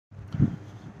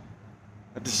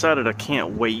I decided I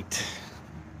can't wait.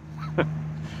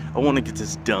 I want to get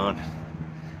this done,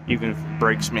 even if it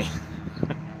breaks me.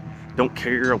 Don't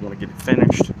care, I want to get it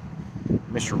finished.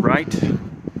 Mr. Wright,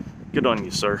 good on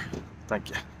you, sir. Thank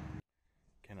you.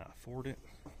 Can I afford it?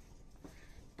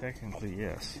 Technically,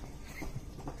 yes.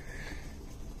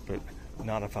 But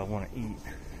not if I want to eat.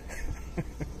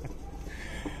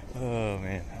 Oh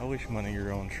man, I wish money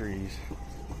grew on trees.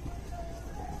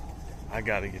 I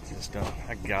gotta get this done.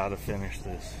 I gotta finish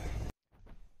this.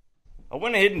 I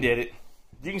went ahead and did it.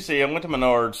 You can see I went to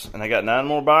Menards and I got 9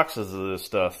 more boxes of this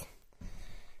stuff.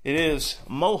 It is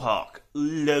Mohawk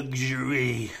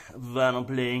Luxury Vinyl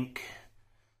Plank.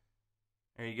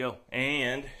 There you go.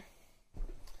 And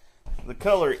the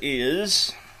color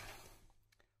is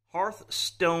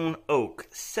Hearthstone Oak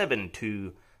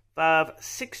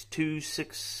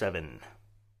 7256267.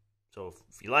 So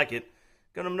if you like it,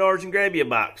 go to Menards and grab you a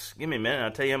box. Give me a minute,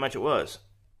 I'll tell you how much it was.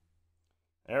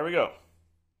 There we go.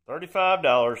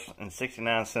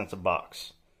 $35.69 a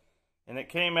box. And it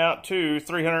came out to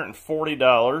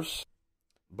 $340.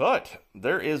 But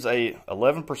there is a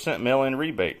 11% mail-in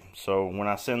rebate. So when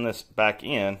I send this back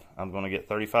in, I'm going to get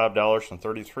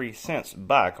 $35.33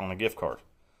 back on a gift card.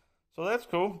 So that's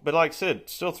cool. But like I said,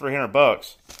 it's still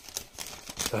 $300.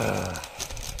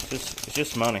 It's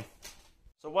just money.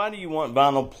 So why do you want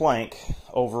vinyl plank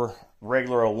over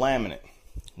regular old laminate?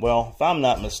 Well, if I'm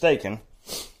not mistaken,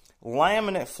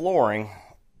 laminate flooring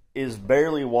is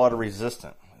barely water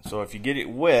resistant. So if you get it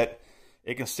wet,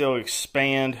 it can still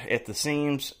expand at the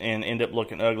seams and end up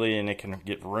looking ugly, and it can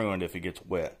get ruined if it gets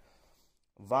wet.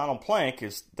 Vinyl plank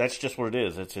that's just what it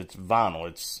is. It's vinyl.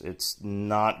 It's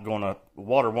not gonna,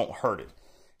 water won't hurt it.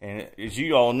 And as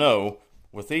you all know,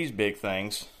 with these big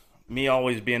things, me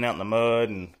always being out in the mud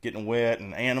and getting wet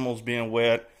and animals being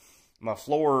wet, my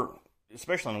floor,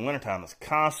 especially in the wintertime, is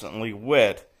constantly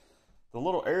wet. The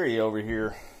little area over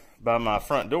here by my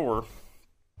front door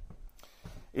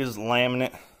is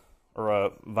laminate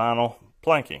or vinyl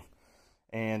planking.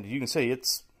 And you can see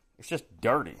it's just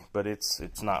dirty, but it's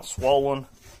not swollen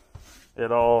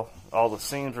at all. All the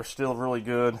seams are still really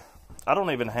good. I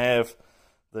don't even have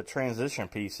the transition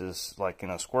pieces like in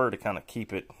a square to kind of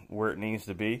keep it where it needs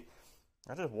to be.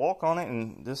 I just walk on it,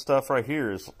 and this stuff right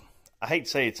here is, I hate to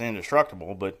say it's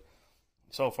indestructible, but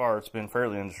so far it's been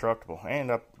fairly indestructible. And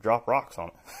I drop rocks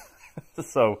on it.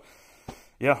 So,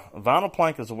 yeah, vinyl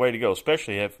plank is the way to go,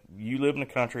 especially if you live in the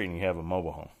country and you have a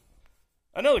mobile home.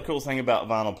 Another cool thing about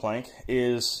vinyl plank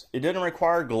is it doesn't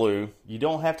require glue. You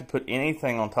don't have to put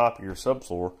anything on top of your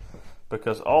subfloor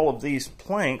because all of these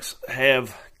planks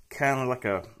have kind of like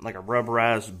a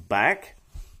rubberized back,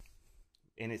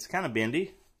 and it's kind of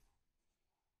bendy.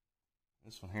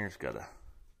 This one here's got a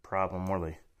problem where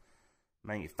they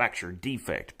manufacture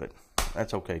defect, but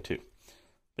that's okay too.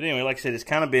 But anyway, like I said, it's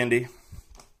kind of bendy,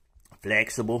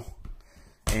 flexible,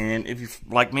 and if you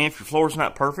like me, if your floor's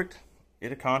not perfect,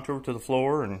 it'll contour to the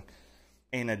floor. And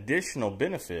an additional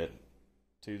benefit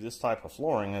to this type of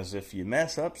flooring is if you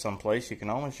mess up someplace, you can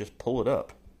always just pull it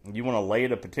up. You want to lay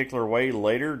it a particular way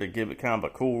later to give it kind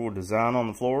of a cool design on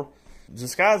the floor, the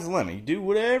sky's the limit. You do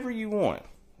whatever you want.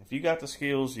 If you got the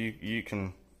skills, you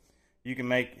can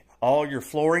make all your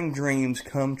flooring dreams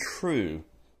come true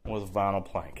with vinyl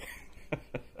plank.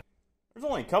 There's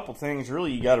only a couple things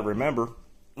really you got to remember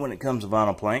when it comes to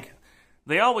vinyl plank.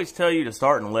 They always tell you to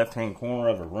start in the left-hand corner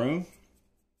of a room,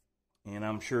 and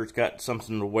I'm sure it's got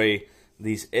something the way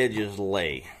these edges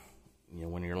lay, you know,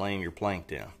 when you're laying your plank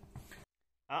down.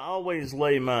 I always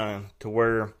lay mine to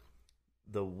where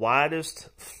the widest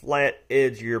flat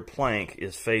edge of your plank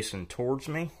is facing towards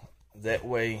me. That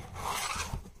way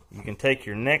you can take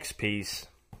your next piece,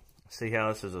 see how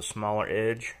this is a smaller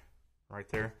edge right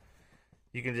there?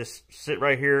 You can just sit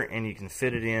right here and you can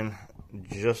fit it in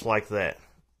just like that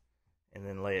and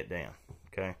then lay it down,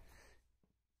 okay?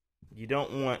 You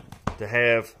don't want to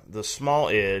have the small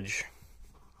edge,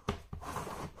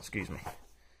 excuse me,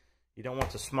 you don't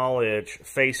want the small edge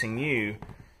facing you.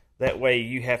 That way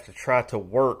you have to try to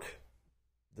work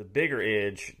the bigger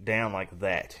edge down like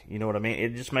that. You know what I mean?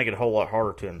 It just make it a whole lot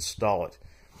harder to install it.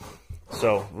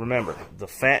 So remember, the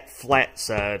flat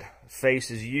side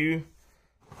faces you.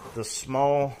 The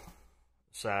small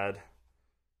side,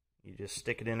 you just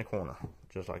stick it in the corner,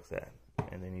 just like that.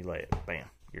 And then you lay it. Bam,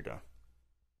 you're done.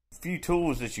 A few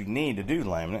tools that you need to do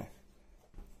laminate.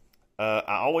 I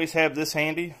always have this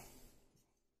handy.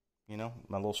 You know,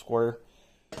 my little square.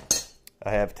 I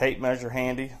have tape measure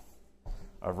handy,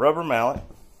 a rubber mallet,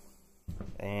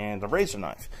 and a razor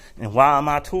knife. And why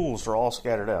my tools are all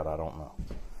scattered out, I don't know.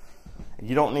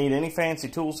 You don't need any fancy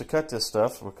tools to cut this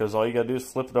stuff because all you got to do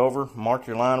is flip it over, mark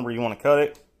your line where you want to cut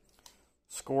it,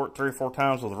 score it 3 or 4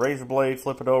 times with a razor blade,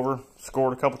 flip it over,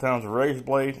 score it a couple times with a razor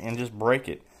blade, and just break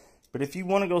it. But if you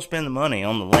want to go spend the money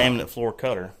on the laminate floor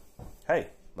cutter, hey,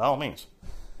 by all means.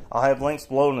 I'll have links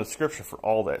below in the description for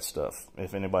all that stuff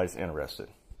if anybody's interested.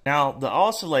 Now, the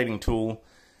oscillating tool,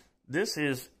 this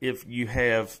is if you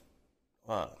have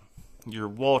your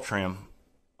wall trim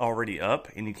already up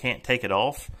and you can't take it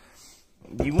off.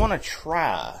 You want to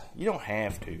try, you don't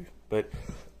have to, but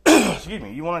excuse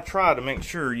me, you want to try to make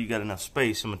sure you got enough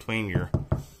space in between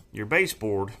your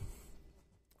baseboard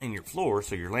and your floor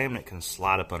so your laminate can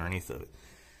slide up underneath of it.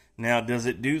 Now, does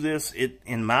it do this?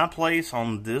 In my place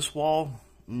on this wall,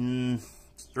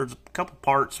 there's a couple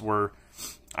parts where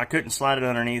I couldn't slide it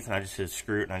underneath, and I just said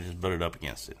screw it, and I just butt it up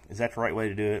against it. Is that the right way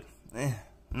to do it?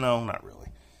 No, not really.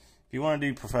 If you want to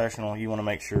do professional, you want to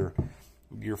make sure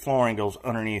your flooring goes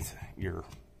underneath your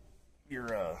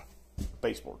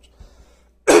baseboards.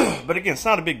 But again, it's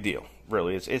not a big deal,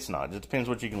 really. It's not. It depends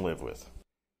what you can live with.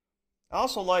 I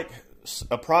also like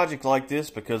a project like this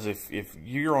because if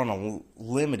you're on a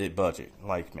limited budget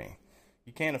like me,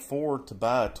 you can't afford to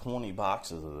buy 20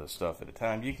 boxes of this stuff at a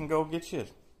time. You can go get you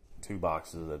 2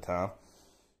 boxes at a time.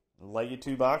 Lay you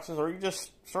 2 boxes, or you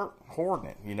just start hoarding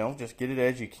it, you know. Just get it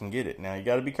as you can get it. Now, you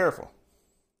got to be careful.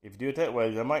 If you do it that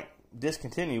way, they might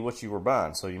discontinue what you were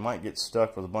buying, so you might get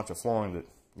stuck with a bunch of flooring that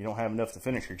you don't have enough to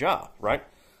finish your job, right?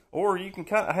 Or you can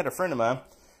I had a friend of mine,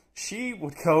 she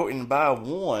would go and buy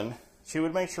one. She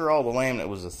would make sure all the laminate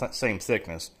was the same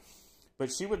thickness,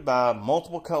 but she would buy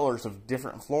multiple colors of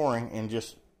different flooring and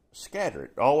just scatter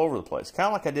it all over the place. Kind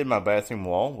of like I did my bathroom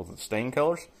wall with the stain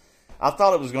colors. I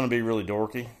thought it was going to be really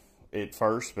dorky at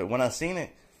first, but when I seen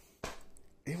it,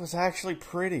 it was actually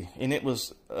pretty, and it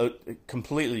was a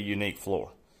completely unique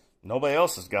floor. Nobody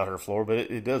else has got her floor, but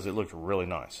it does. It looks really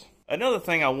nice. Another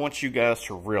thing I want you guys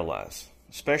to realize,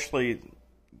 especially,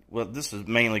 well, this is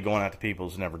mainly going out to people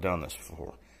who's never done this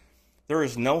before. There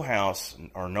is no house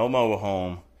or no mobile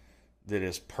home that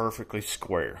is perfectly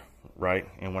square, right?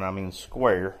 And when I mean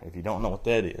square, if you don't know what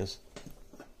that is,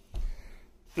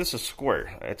 this is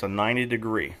square. It's a 90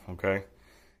 degree, okay?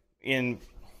 In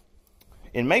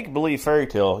make-believe fairy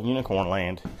tale unicorn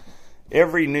land,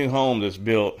 every new home that's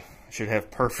built should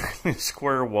have perfectly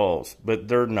square walls, but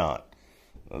they're not.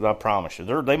 I promise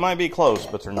you. They might be close,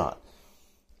 but they're not.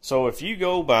 So if you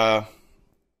go by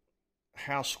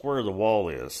how square the wall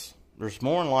is, there's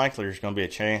more than likely there's going to be a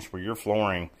chance where your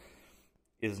flooring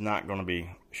is not going to be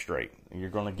straight. You're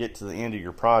going to get to the end of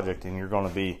your project and you're going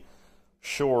to be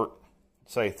short,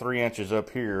 say 3 inches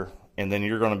up here, and then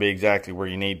you're going to be exactly where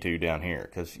you need to down here,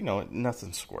 because, you know,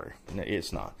 nothing's square.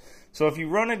 It's not. So if you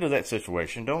run into that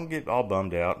situation, don't get all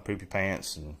bummed out and poop your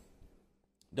pants, and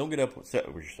don't get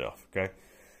upset with yourself, okay?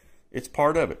 It's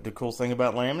part of it. The cool thing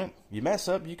about laminate, you mess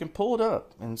up, you can pull it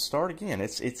up and start again.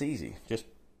 It's easy. Just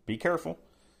be careful.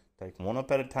 Take one up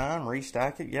at a time,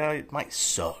 restack it. Yeah, it might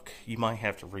suck. You might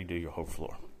have to redo your whole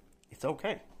floor. It's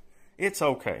okay. It's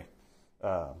okay.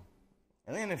 And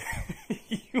then if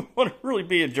you want to really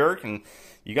be a jerk and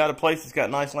you got a place that's got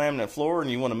nice laminate floor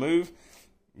and you want to move,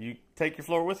 you take your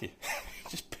floor with you.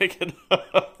 Just pick it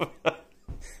up.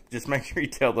 Just make sure you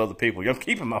tell the other people, I'm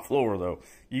keeping my floor though.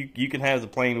 You can have the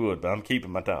plain wood, but I'm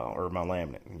keeping my tile or my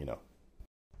laminate, you know.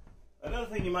 Another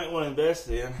thing you might want to invest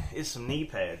in is some knee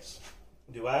pads.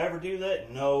 Do I ever do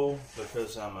that? No,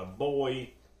 because I'm a boy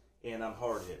and I'm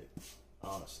hard-headed,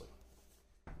 honestly.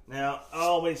 Now, I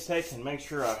always take and make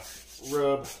sure I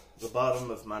rub the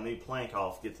bottom of my new plank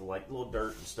off, get the like little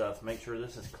dirt and stuff, make sure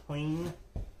this is clean.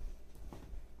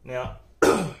 Now,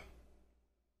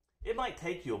 it might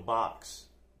take you a box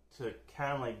to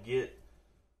kind of get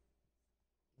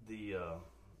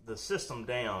the system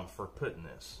down for putting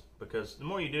this, because the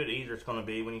more you do it, the easier it's going to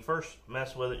be. When you first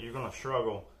mess with it, you're going to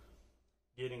struggle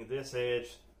getting this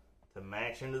edge to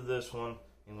match into this one,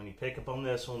 and when you pick up on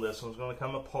this one's going to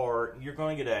come apart. You're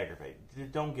going to get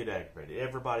aggravated. Don't get aggravated.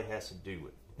 Everybody has to do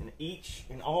it,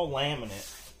 and all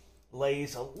laminate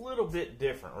lays a little bit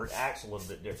different, or acts a little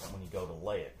bit different when you go to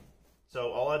lay it.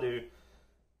 So all I do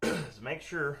is make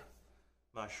sure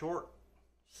my short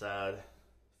side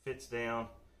fits down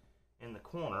in the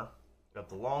corner of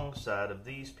the long side of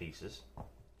these pieces,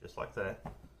 just like that.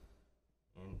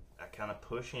 And I kind of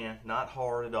push in, not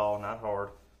hard at all, not hard.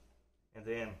 And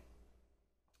then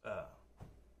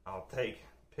I'll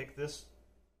pick this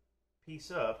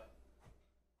piece up,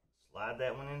 slide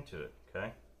that one into it,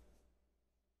 okay?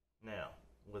 Now,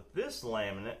 with this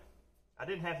laminate, I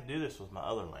didn't have to do this with my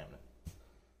other laminate.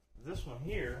 This one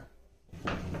here,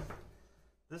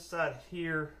 this side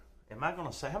here, how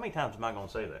many times am I going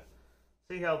to say that?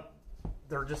 See how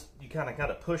they're just, you kind of got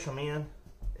to push them in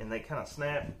and they kind of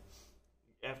snap.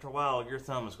 after a while, your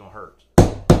thumb is going to hurt.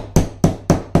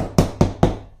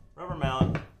 Rubber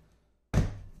mallet,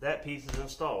 that piece is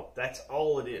installed. That's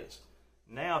all it is.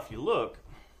 Now, if you look,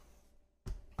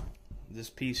 this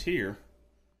piece here,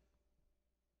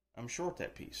 I'm short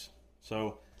that piece.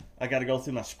 So I got to go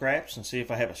through my scraps and see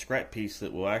if I have a scrap piece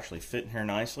that will actually fit in here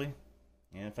nicely.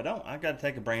 And if I don't, I got to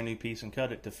take a brand new piece and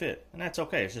cut it to fit. And that's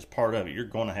okay. It's just part of it. You're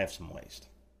going to have some waste.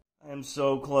 I am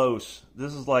so close.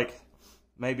 This is like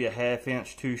maybe a ½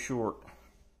 inch too short.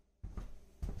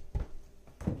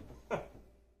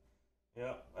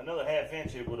 Yeah, another ½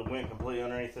 inch, it would have went completely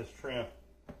underneath this trim.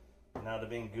 And that would have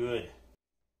been good.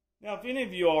 Now, if any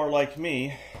of you are like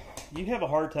me, you have a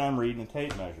hard time reading a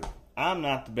tape measure. I'm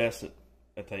not the best at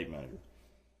a tape measure.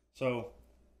 So,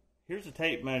 here's a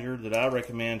tape measure that I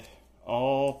recommend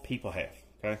all people have,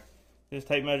 okay? This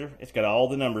tape measure, it's got all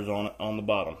the numbers on it on the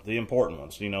bottom, the important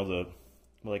ones. You know,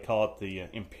 what they call it, the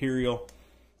imperial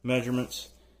measurements.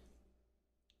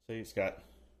 See, it's got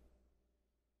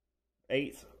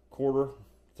 1/8, quarter,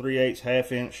 3/8,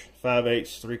 ½ inch,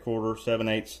 5/8, 3/4,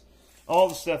 7/8, all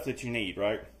the stuff that you need,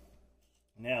 right?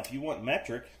 Now, if you want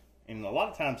metric, and a lot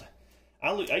of times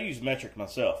I use metric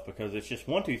myself because it's just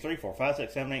 1, 2, 3, 4, 5,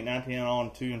 6, 7, 8, 9, 10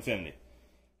 on to infinity.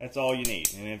 That's all you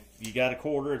need. And if you got a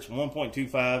quarter, it's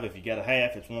 1.25. If you got a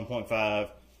half, it's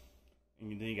 1.5.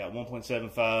 And then you got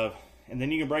 1.75. And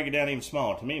then you can break it down even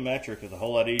smaller. To me, metric is a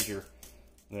whole lot easier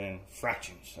than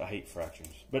fractions. I hate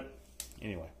fractions. But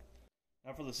anyway.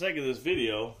 Now for the sake of this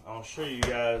video, I'll show you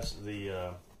guys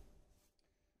the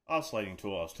oscillating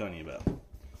tool I was telling you about.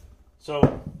 So,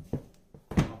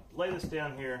 I'll lay this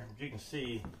down here. As you can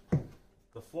see,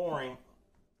 the flooring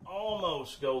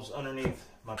almost goes underneath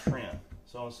my trim.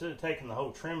 So instead of taking the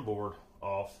whole trim board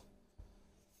off,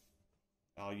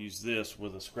 I'll use this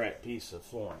with a scrap piece of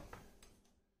flooring.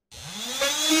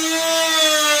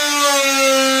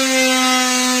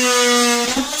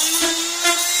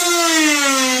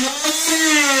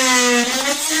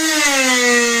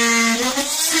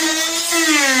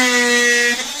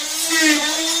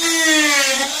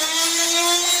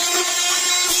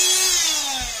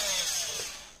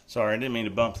 Sorry, I didn't mean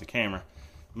to bump the camera.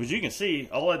 As you can see,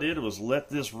 all I did was let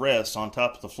this rest on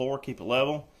top of the floor, keep it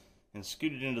level, and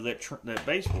scoot it into that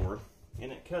baseboard,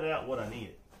 and it cut out what I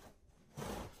needed.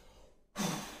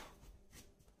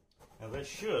 Now this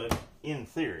should, in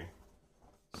theory,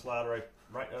 slide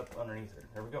right up underneath there.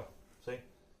 There we go. See?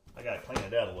 I got to clean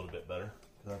it out a little bit better,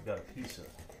 because I've got a piece of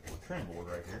trim board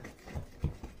right here.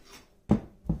 There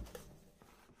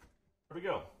we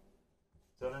go.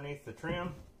 It's underneath the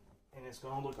trim, and it's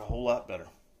going to look a whole lot better.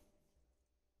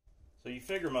 So you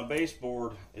figure my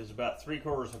baseboard is about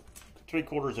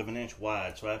 3/4 of an inch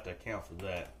wide, so I have to account for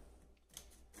that.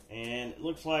 And it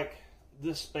looks like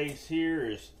this space here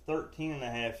is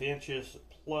 13.5 inches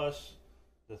plus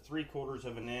the 3/4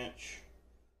 of an inch.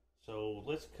 So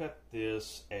let's cut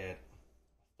this at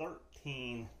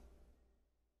 13.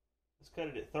 Let's cut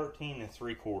it at 13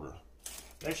 3/4.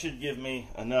 That should give me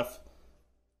enough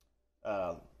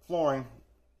flooring.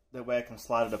 That way I can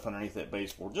slide it up underneath that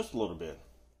baseboard just a little bit.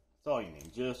 That's all you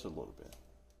need, just a little bit.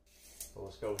 So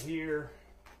let's go here.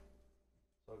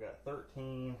 So I got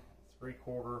 13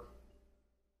 3/4.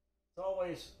 You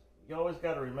always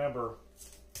got to remember,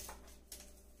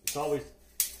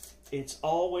 it's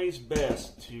always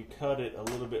best to cut it a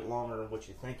little bit longer than what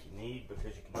you think you need,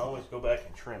 because you can always go back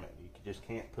and trim it. You just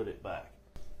can't put it back.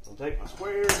 So I'll take my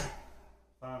square,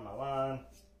 find my line,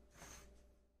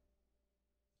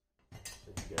 so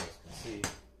you guys can see.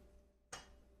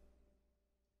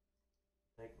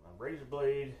 Take my razor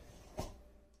blade,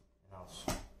 and I'll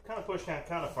kind of push down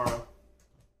kind of firm.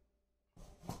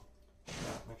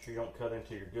 Make sure you don't cut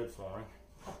into your good flooring,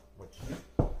 which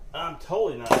I'm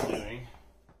totally not doing.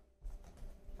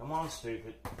 Come on,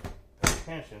 stupid. Pay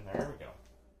attention. There we go.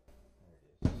 There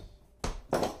it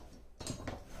is.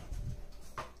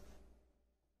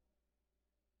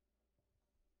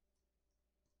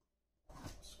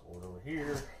 Score it over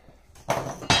here.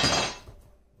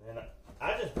 Then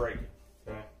I just break it,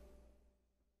 okay?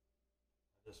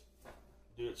 Just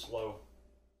do it slow.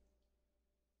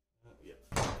 Yep.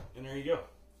 And there you go.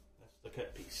 That's the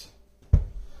cut piece.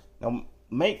 Now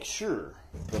make sure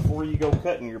before you go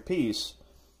cutting your piece,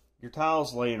 your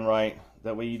tile's laying right.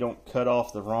 That way you don't cut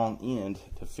off the wrong end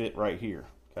to fit right here,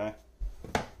 okay?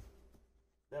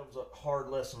 That was a hard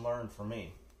lesson learned for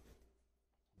me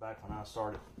back when I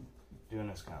started doing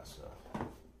this kind of stuff. Like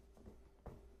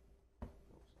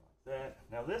that.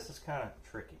 Now this is kind of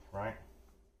tricky, right?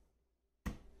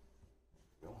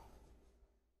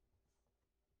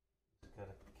 Just got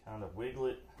to kind of wiggle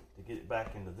it to get it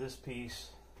back into this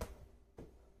piece. Like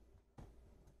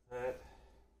that.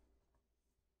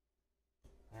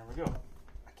 we go.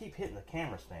 I keep hitting the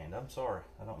camera stand. I'm sorry.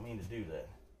 I don't mean to do that.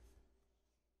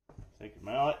 Take your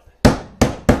mallet.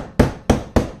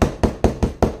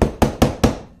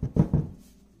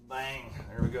 Bang.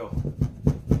 There we go.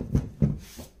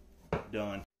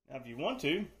 Done. Now if you want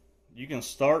to, you can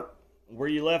start where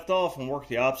you left off and work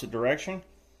the opposite direction.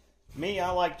 Me,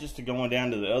 I like just to going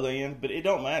down to the other end, but it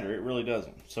don't matter. It really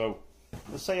doesn't. So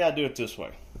let's say I do it this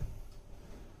way.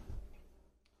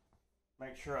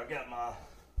 Make sure I got my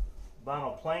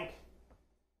vinyl plank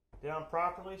down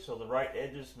properly so the right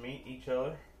edges meet each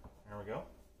other. There we go.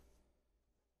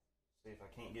 See if I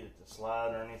can't get it to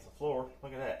slide underneath the floor.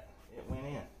 Look at that. It went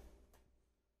in.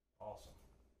 Awesome.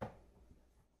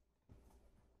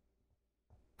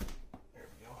 There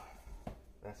we go.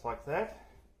 That's like that.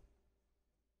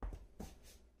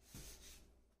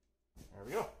 There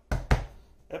we go.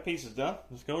 That piece is done.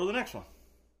 Let's go to the next one.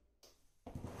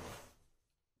 Make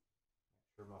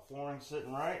sure my flooring's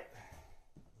sitting right.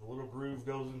 The little groove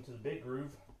goes into the big groove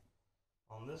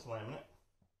on this laminate.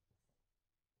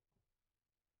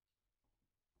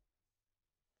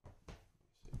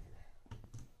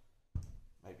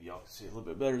 Maybe y'all can see it a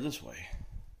little bit better this way.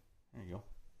 There you go.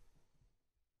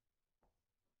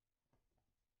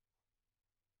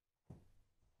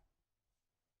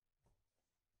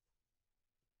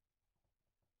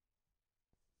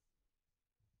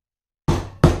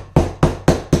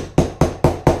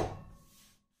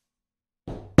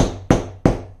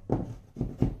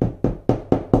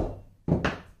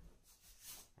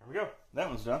 There we go. That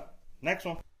one's done. Next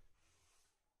one.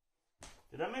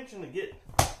 Did I mention to get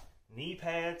knee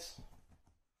pads?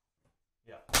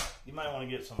 Yeah, you might want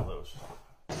to get some of those.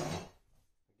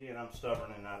 Again, I'm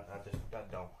stubborn and I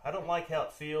don't. I don't like how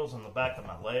it feels on the back of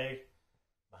my leg,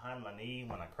 behind my knee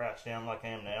when I crouch down like I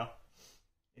am now.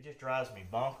 It just drives me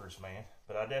bonkers, man.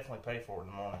 But I definitely pay for it in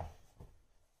the morning.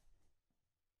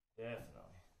 Definitely.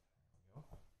 There we go.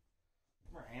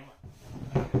 Come here, hammer.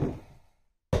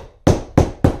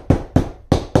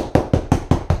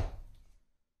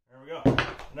 There we go.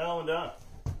 Now I'm done.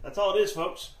 That's all it is,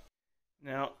 folks.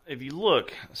 Now, if you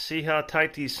look, see how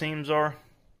tight these seams are?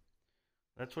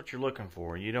 That's what you're looking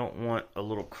for. You don't want a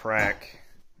little crack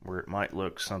where it might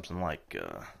look something like,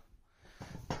 oh,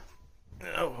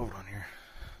 hold on here.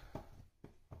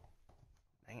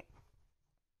 Dang it.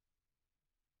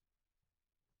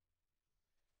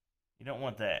 You don't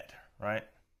want that, right?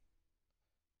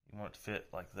 You want it to fit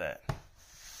like that.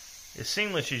 As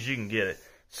seamless as you can get it.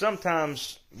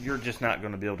 Sometimes you're just not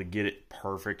going to be able to get it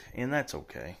perfect, and that's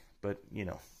okay. But, you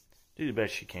know, do the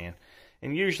best you can.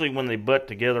 And usually when they butt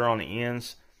together on the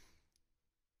ends,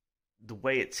 the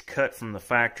way it's cut from the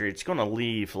factory, it's going to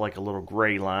leave like a little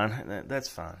gray line. That's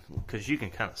fine, because you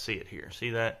can kind of see it here. See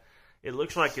that? It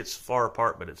looks like it's far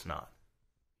apart, but it's not.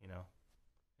 You know,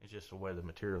 it's just the way the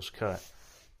material's cut.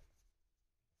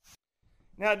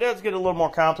 Now, it does get a little more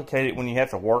complicated when you have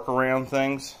to work around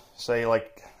things. Say,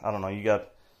 like, I don't know, you got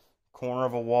corner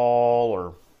of a wall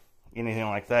or anything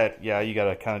like that. Yeah, you got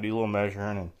to kind of do a little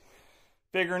measuring and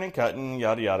figuring and cutting,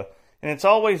 yada yada. And it's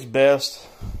always best,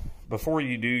 before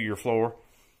you do your floor,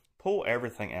 pull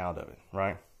everything out of it,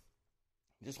 right?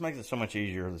 It just makes it so much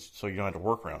easier so you don't have to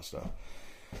work around stuff.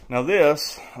 Now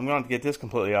this, I'm going to have to get this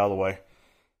completely out of the way.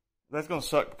 That's going to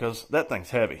suck because that thing's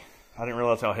heavy. I didn't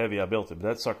realize how heavy I built it, but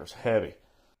that sucker's heavy.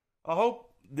 I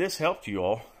hope this helped you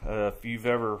all. If you've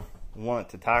ever wanted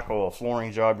to tackle a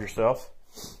flooring job yourself,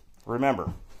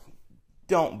 remember,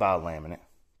 don't buy laminate.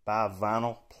 Buy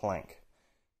vinyl plank.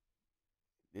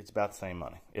 It's about the same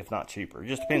money, if not cheaper. It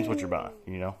just depends what you're buying,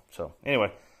 you know. So,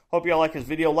 anyway, hope y'all like this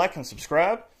video. Like and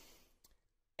subscribe.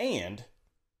 And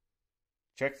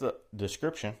check the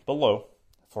description below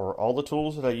for all the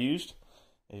tools that I used.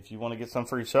 If you want to get some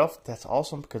for yourself, that's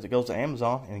awesome because it goes to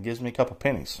Amazon and it gives me a couple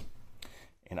pennies.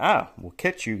 And I will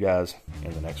catch you guys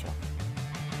in the next one.